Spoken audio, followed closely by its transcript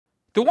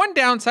The one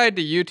downside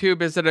to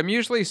YouTube is that I'm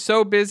usually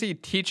so busy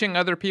teaching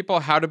other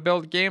people how to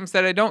build games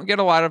that I don't get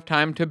a lot of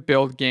time to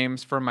build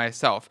games for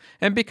myself.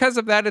 And because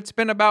of that, it's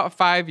been about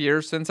 5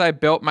 years since I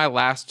built my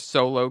last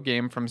solo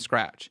game from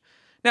scratch.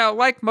 Now,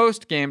 like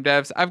most game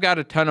devs, I've got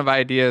a ton of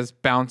ideas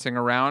bouncing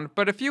around,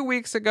 but a few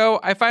weeks ago,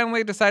 I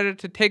finally decided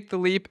to take the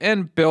leap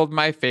and build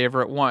my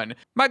favorite one.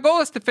 My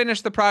goal is to finish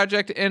the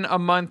project in a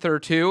month or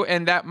two,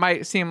 and that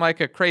might seem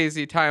like a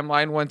crazy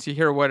timeline once you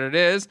hear what it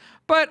is,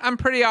 but I'm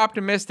pretty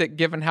optimistic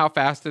given how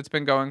fast it's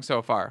been going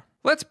so far.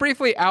 Let's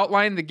briefly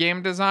outline the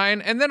game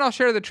design, and then I'll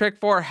share the trick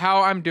for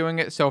how I'm doing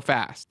it so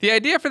fast. The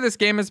idea for this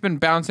game has been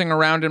bouncing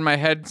around in my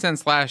head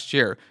since last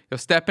year. You'll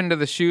step into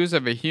the shoes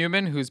of a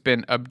human who's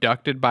been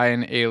abducted by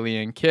an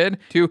alien kid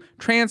to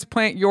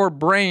transplant your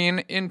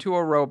brain into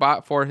a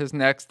robot for his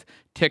next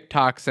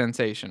TikTok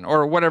sensation,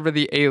 or whatever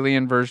the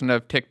alien version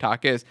of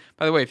TikTok is.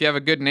 By the way, if you have a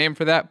good name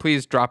for that,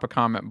 please drop a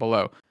comment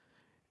below.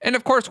 And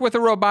of course, with a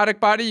robotic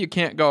body, you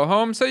can't go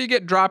home, so you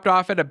get dropped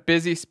off at a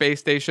busy space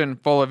station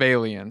full of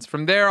aliens.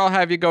 From there, I'll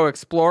have you go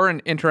explore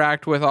and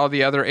interact with all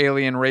the other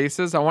alien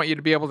races. I want you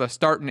to be able to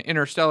start an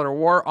interstellar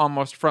war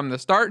almost from the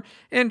start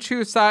and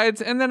choose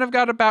sides, and then I've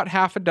got about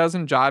half a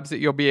dozen jobs that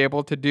you'll be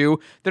able to do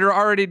that are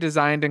already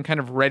designed and kind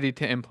of ready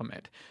to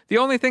implement. The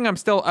only thing I'm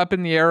still up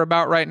in the air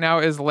about right now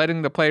is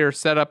letting the players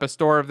set up a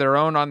store of their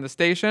own on the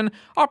station.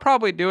 I'll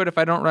probably do it if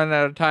I don't run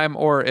out of time,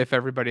 or if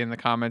everybody in the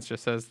comments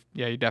just says,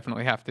 yeah, you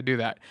definitely have to do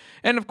that.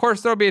 And of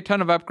course, there'll be a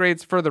ton of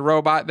upgrades for the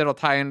robot that'll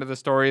tie into the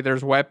story.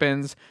 There's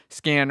weapons,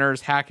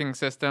 scanners, hacking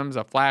systems,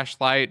 a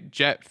flashlight,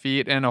 jet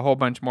feet, and a whole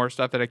bunch more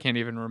stuff that I can't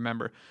even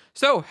remember.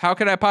 So how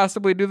could I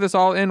possibly do this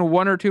all in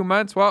 1 or 2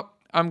 months? Well,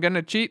 I'm going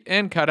to cheat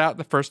and cut out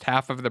the first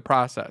half of the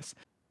process.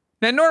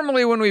 Now,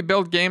 normally when we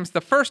build games,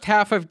 the first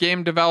half of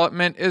game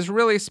development is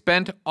really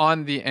spent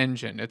on the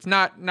engine. It's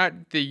not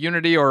the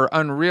Unity or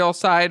Unreal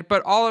side,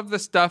 but all of the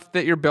stuff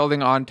that you're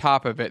building on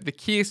top of it, the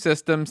key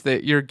systems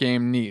that your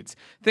game needs.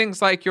 Things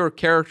like your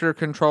character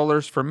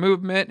controllers for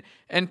movement,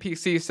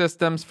 NPC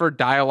systems for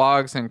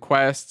dialogues and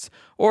quests,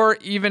 or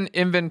even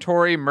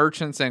inventory,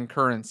 merchants, and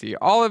currency.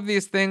 All of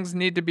these things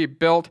need to be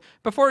built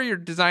before your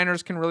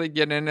designers can really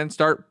get in and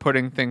start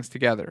putting things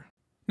together.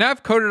 Now,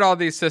 I've coded all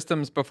these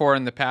systems before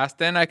in the past,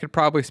 and I could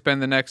probably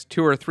spend the next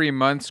 2 or 3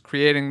 months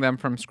creating them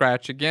from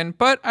scratch again,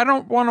 but I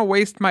don't want to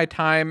waste my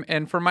time,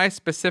 and for my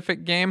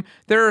specific game,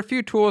 there are a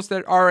few tools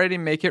that already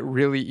make it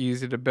really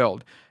easy to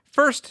build.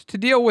 First, to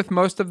deal with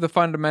most of the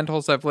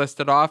fundamentals I've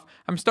listed off,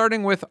 I'm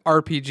starting with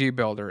RPG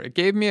Builder. It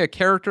gave me a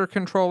character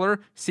controller,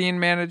 scene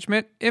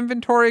management,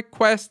 inventory,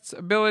 quests,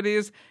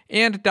 abilities,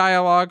 and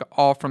dialogue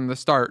all from the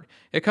start.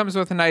 It comes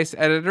with a nice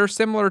editor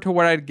similar to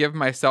what I'd give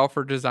myself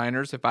or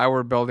designers if I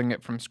were building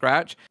it from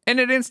scratch, and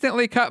it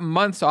instantly cut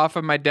months off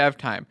of my dev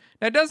time.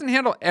 Now, it doesn't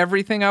handle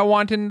everything I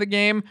want in the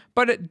game,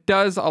 but it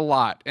does a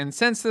lot, and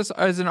since this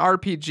is an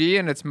RPG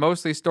and it's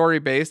mostly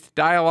story-based,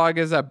 dialogue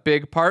is a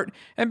big part,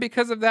 and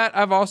because of that,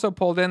 I've also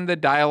pulled in the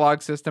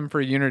dialogue system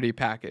for Unity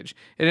package.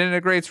 It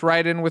integrates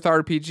right in with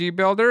RPG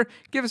Builder,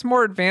 gives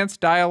more advanced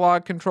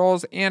dialogue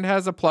controls, and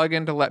has a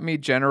plugin to let me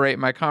generate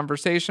my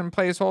conversation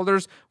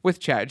placeholders with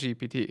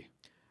ChatGPT.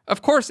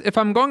 Of course, if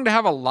I'm going to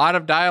have a lot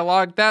of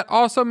dialogue, that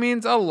also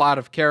means a lot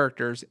of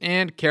characters,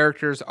 and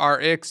characters are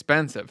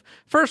expensive.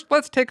 First,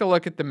 let's take a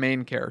look at the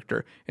main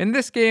character. In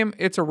this game,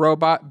 it's a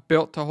robot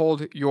built to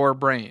hold your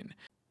brain.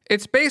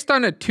 It's based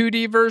on a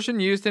 2D version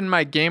used in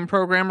my game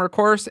programmer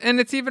course, and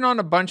it's even on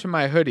a bunch of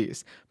my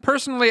hoodies.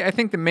 Personally, I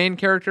think the main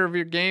character of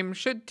your game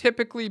should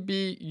typically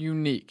be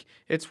unique.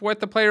 It's what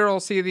the player will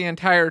see the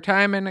entire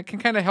time, and it can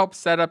kind of help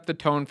set up the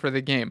tone for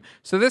the game.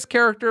 So this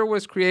character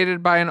was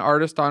created by an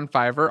artist on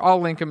Fiverr.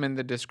 I'll link him in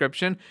the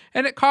description,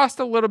 and it cost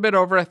a little bit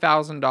over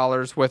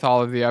 $1,000 with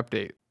all of the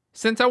updates.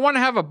 Since I want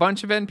to have a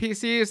bunch of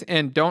NPCs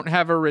and don't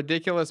have a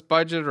ridiculous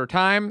budget or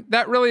time,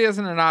 that really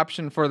isn't an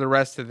option for the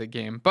rest of the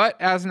game. But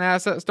as an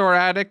asset store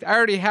addict, I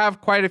already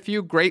have quite a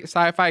few great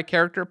sci-fi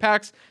character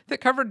packs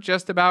that cover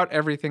just about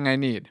everything I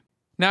need.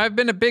 Now, I've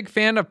been a big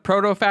fan of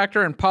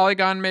Protofactor and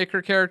Polygon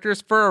Maker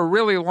characters for a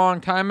really long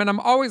time, and I'm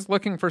always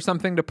looking for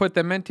something to put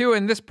them into,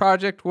 and this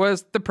project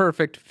was the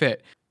perfect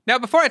fit. Now,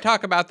 before I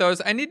talk about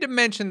those, I need to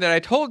mention that I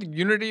told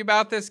Unity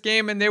about this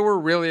game and they were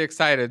really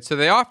excited. So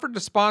they offered to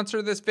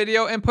sponsor this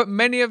video and put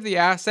many of the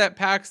asset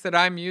packs that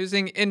I'm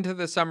using into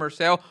the summer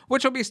sale,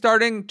 which will be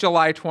starting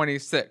July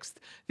 26th.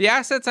 The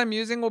assets I'm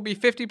using will be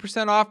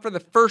 50% off for the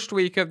first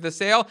week of the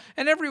sale,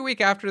 and every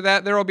week after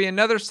that, there will be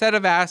another set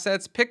of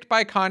assets picked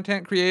by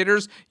content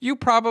creators you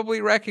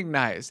probably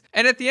recognize.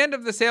 And at the end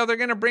of the sale, they're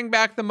going to bring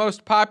back the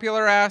most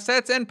popular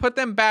assets and put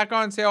them back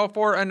on sale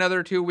for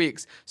another 2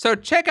 weeks. So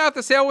check out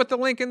the sale with the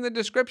link in the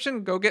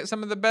description. Go get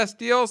some of the best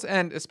deals,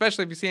 and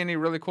especially if you see any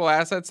really cool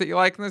assets that you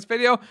like in this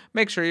video,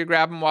 make sure you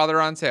grab them while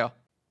they're on sale.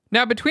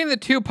 Now, between the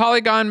two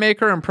Polygon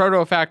Maker and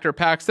Protofactor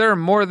packs, there are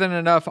more than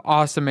enough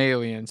awesome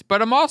aliens,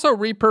 but I'm also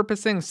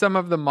repurposing some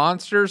of the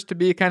monsters to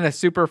be kind of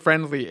super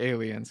friendly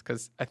aliens,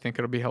 because I think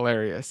it'll be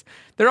hilarious.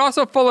 They're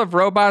also full of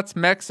robots,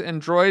 mechs,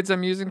 and droids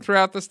I'm using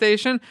throughout the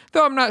station,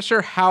 though I'm not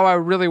sure how I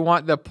really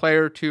want the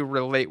player to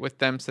relate with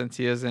them since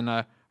he is in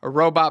a a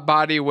robot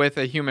body with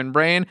a human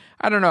brain.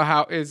 I don't know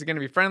how is it going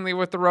to be friendly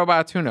with the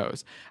robots. Who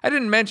knows? I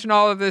didn't mention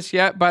all of this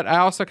yet, but I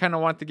also kind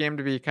of want the game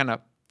to be kind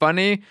of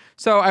funny.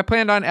 So I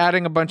planned on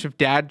adding a bunch of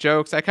dad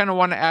jokes. I kind of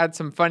want to add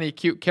some funny,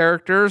 cute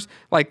characters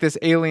like this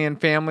alien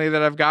family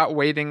that I've got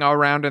waiting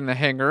around in the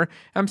hangar.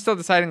 I'm still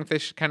deciding if they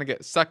should kind of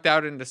get sucked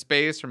out into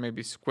space or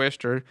maybe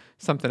squished or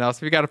something else.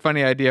 If you got a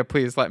funny idea,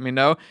 please let me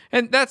know.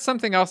 And that's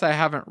something else I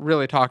haven't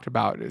really talked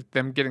about, is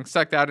them getting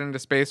sucked out into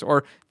space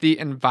or the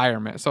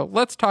environment. So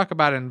let's talk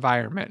about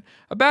environment.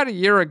 About a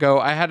year ago,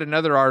 I had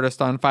another artist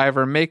on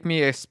Fiverr make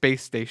me a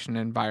space station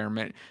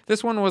environment.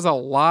 This one was a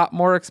lot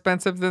more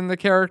expensive than the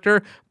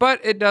character,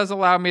 but it does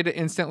allow me to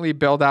instantly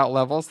build out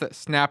levels that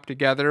snap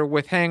together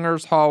with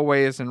hangars,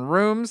 hallways, and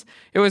rooms.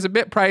 It was a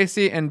bit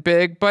pricey and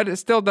big, but it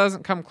still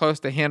doesn't come close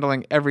to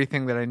handling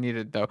everything that I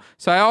needed though.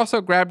 So I also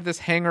grabbed this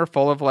hangar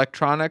full of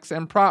electronics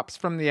and props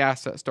from the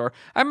asset store.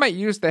 I might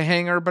use the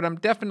hangar, but I'm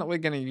definitely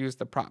going to use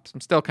the props. I'm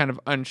still kind of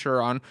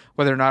unsure on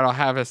whether or not I'll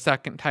have a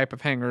second type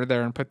of hangar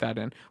there and put that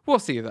in. We'll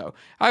see though.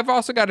 I've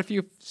also got a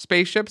few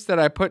spaceships that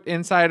I put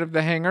inside of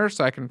the hangar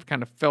so I can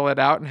kind of fill it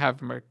out and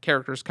have my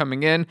characters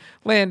coming in,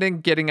 landing,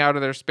 getting out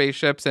of their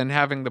spaceships, and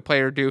having the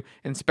player do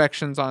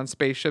inspections on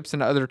spaceships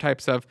and other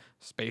types of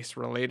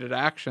space-related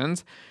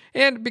actions.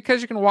 And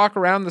because you can walk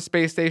around the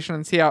space station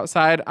and see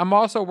outside, I'm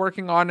also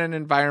working on an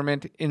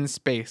environment in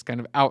space,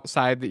 kind of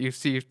outside that you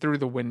see through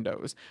the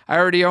windows. I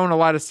already own a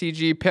lot of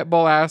CG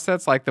Pitbull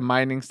assets like the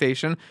mining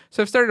station,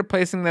 so I've started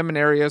placing them in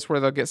areas where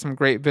they'll get some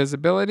great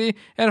visibility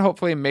and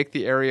hopefully make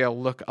the area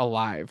look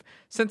alive.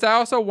 Since I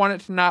also want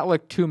it to not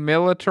look too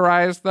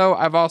militarized though,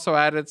 I've also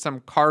added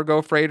some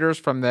cargo freighters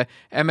from the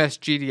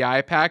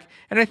MSGDI pack,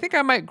 and I think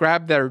I might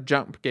grab their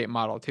jump gate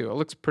model too. It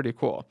looks pretty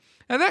cool.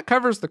 And that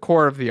covers the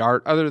core of the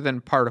art, other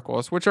than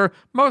particles, which are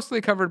mostly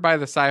covered by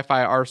the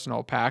Sci-Fi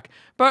Arsenal pack,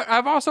 but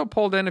I've also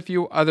pulled in a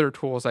few other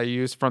tools I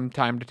use from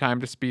time to time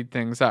to speed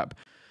things up.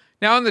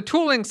 Now on the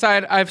tooling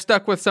side, I've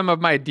stuck with some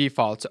of my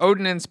defaults.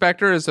 Odin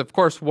Inspector is of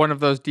course one of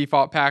those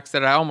default packs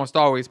that I almost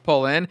always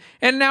pull in,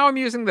 and now I'm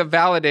using the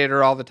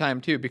Validator all the time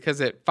too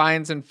because it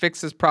finds and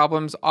fixes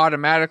problems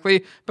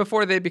automatically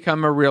before they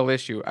become a real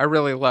issue. I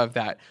really love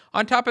that.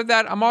 On top of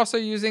that, I'm also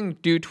using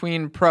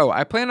DoTween Pro.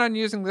 I plan on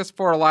using this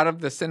for a lot of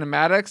the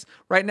cinematics.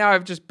 Right now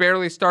I've just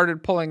barely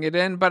started pulling it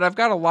in, but I've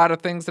got a lot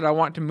of things that I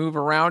want to move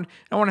around.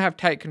 I want to have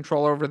tight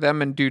control over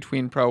them, and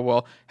DoTween Pro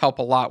will help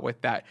a lot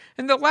with that.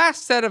 And the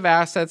last set of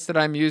assets that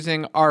I'm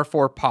using are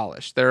for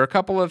polish. There are a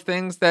couple of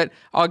things that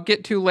I'll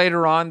get to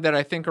later on that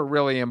I think are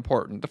really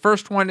important. The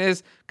first one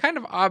is kind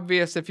of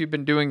obvious if you've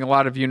been doing a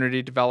lot of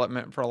Unity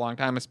development for a long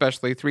time,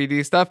 especially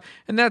 3D stuff,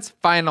 and that's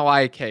Final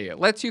IK. It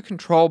lets you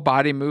control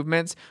body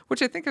movements,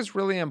 which I think is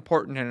really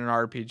important in an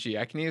RPG.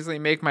 I can easily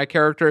make my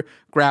character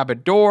grab a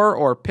door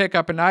or pick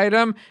up an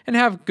item and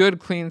have good,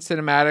 clean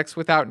cinematics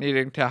without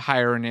needing to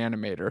hire an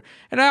animator.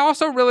 And I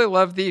also really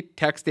love the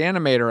text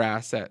animator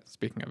asset.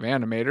 Speaking of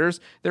animators,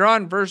 they're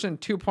on version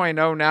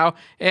 2.0 now,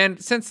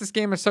 and since this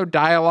game is so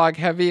dialogue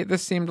heavy,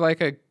 this seemed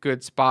like a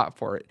good spot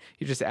for it.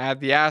 You just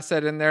add the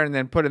asset in there and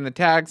then put in the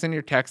tags and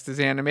your text is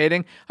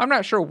animating. I'm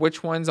not sure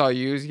which ones I'll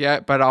use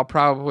yet, but I'll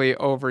probably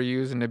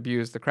overuse and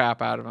abuse the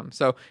crap out of them,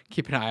 so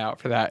keep an eye out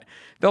for that.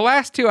 The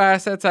last two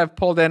assets I've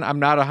pulled in, I'm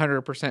not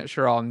 100%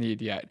 sure I'll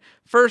need yet.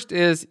 First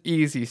is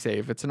Easy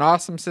Save. It's an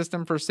awesome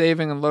system for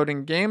saving and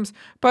loading games,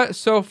 but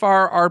so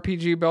far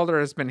RPG Builder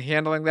has been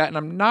handling that, and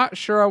I'm not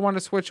sure I want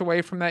to switch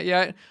away from that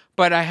yet,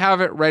 but I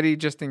have it ready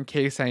just in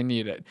case I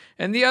need it.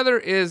 And the other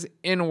is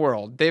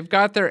InWorld. They've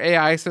got their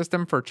AI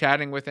system for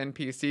chatting with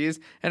NPCs,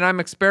 and I'm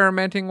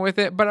experimenting with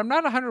it, but I'm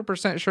not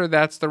 100% sure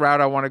that's the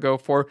route I want to go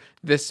for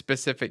this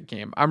specific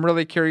game. I'm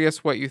really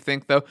curious what you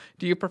think though.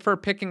 Do you prefer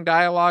picking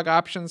dialogue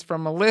options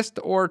from a list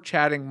or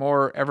chatting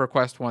more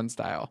EverQuest 1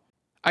 style?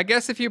 I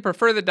guess if you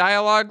prefer the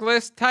dialogue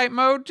list type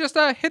mode, just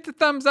hit the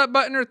thumbs up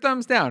button or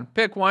thumbs down.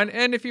 Pick one.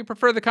 And if you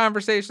prefer the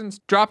conversations,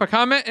 drop a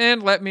comment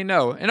and let me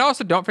know. And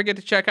also don't forget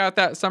to check out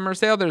that summer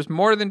sale. There's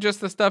more than just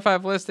the stuff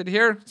I've listed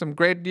here. Some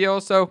great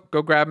deals, so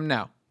go grab them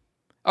now.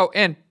 Oh,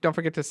 and don't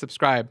forget to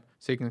subscribe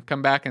so you can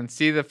come back and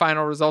see the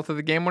final result of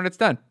the game when it's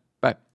done. Bye.